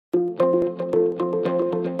I'm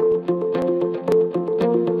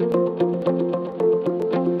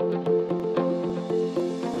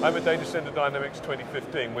at DatacenterDynamics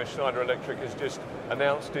 2015, where Schneider Electric has just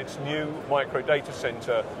announced its new micro data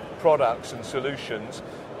center products and solutions.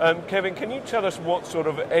 Kevin, can you tell us what sort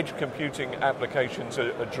of edge computing applications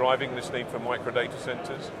are driving this need for micro data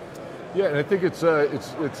centers? Yeah, and I think it's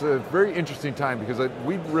a very interesting time because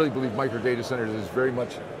we really believe micro data centers is very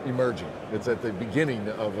much emerging. It's at the beginning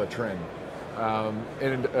of a trend.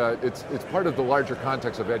 It's part of the larger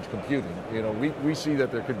context of edge computing. You know, we see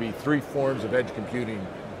that there could be three forms of edge computing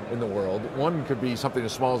in the world. One could be something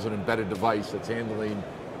as small as an embedded device that's handling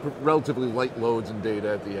relatively light loads and data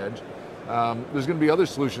at the edge. There's going to be other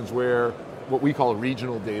solutions where what we call a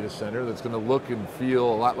regional data center that's going to look and feel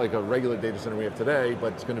a lot like a regular data center we have today,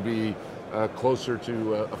 but it's going to be closer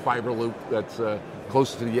to a fiber loop that's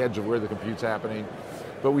close to the edge of where the compute's happening.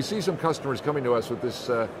 But we see some customers coming to us with this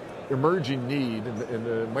emerging need, and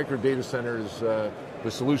the micro data center is the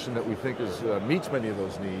solution that we think meets many of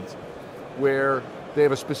those needs, where they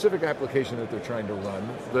have a specific application that they're trying to run.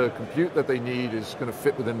 The compute that they need is going to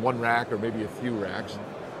fit within one rack or maybe a few racks.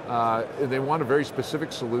 And they want a very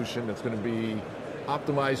specific solution that's going to be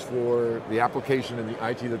optimized for the application and the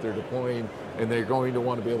IT that they're deploying, and they're going to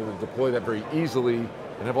want to be able to deploy that very easily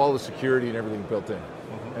and have all the security and everything built in.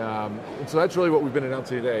 And so that's really what we've been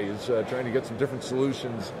announcing today, is trying to get some different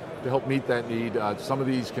solutions to help meet that need. Some of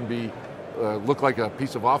these can be look like a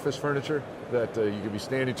piece of office furniture that you could be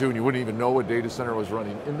standing to and you wouldn't even know a data center was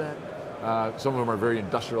running in that. Some of them are very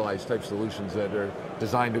industrialized type solutions that are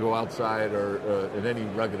designed to go outside or in any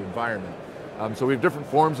rugged environment. So we have different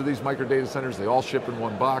forms of these micro data centers. They all ship in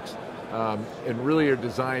one box and really are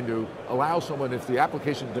designed to allow someone, if the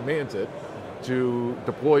application demands it, to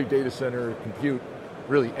deploy data center compute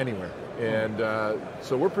really anywhere. And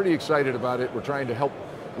so we're pretty excited about it. We're trying to help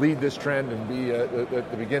lead this trend and be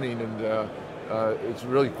at the beginning, and it's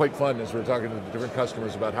really quite fun as we're talking to the different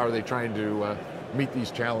customers about how are they trying to meet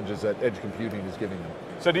these challenges that edge computing is giving them.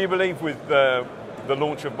 So do you believe with the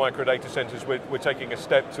launch of micro data centers we're taking a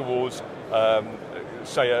step towards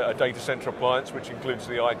say a data center appliance, which includes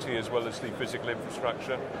the IT as well as the physical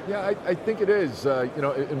infrastructure? Yeah, I think it is. You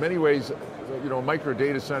know, in many ways, you know, a micro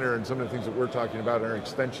data center and some of the things that we're talking about are an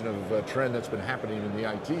extension of a trend that's been happening in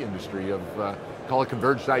the IT industry of, call it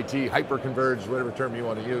converged IT, hyper-converged, whatever term you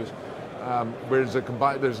want to use, where there's a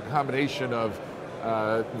combination of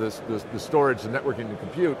the storage, the networking, and the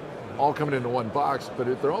compute, all coming into one box,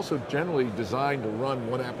 but they're also generally designed to run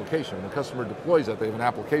one application. When the customer deploys that, they have an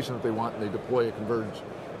application that they want and they deploy a converged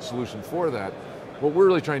solution for that. What we're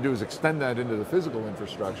really trying to do is extend that into the physical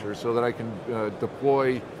infrastructure so that I can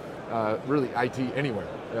deploy really IT anywhere.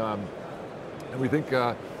 And we think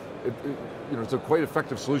you know, it's a quite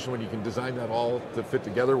effective solution when you can design that all to fit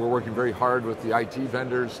together. We're working very hard with the IT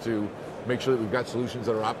vendors to make sure that we've got solutions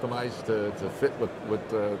that are optimized to fit what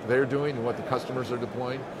they're doing and what the customers are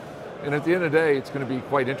deploying. And at the end of the day, it's going to be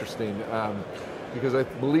quite interesting because I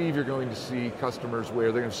believe you're going to see customers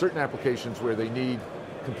where they're in certain applications where they need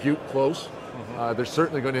compute close. They're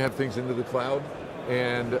certainly going to have things into the cloud,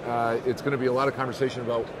 and it's going to be a lot of conversation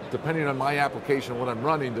about, depending on my application, what I'm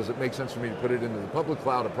running, does it make sense for me to put it into the public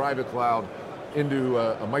cloud, a private cloud, into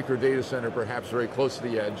a micro data center, perhaps very close to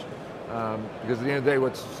the edge. Because at the end of the day,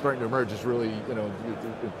 what's starting to emerge is really, you know,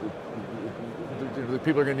 the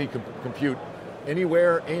people are going to need compute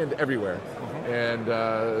anywhere and everywhere. And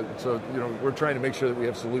so, you know, we're trying to make sure that we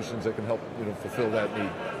have solutions that can help, you know, fulfill that need.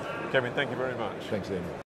 Kevin, thank you very much. Thanks,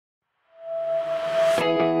 Daniel.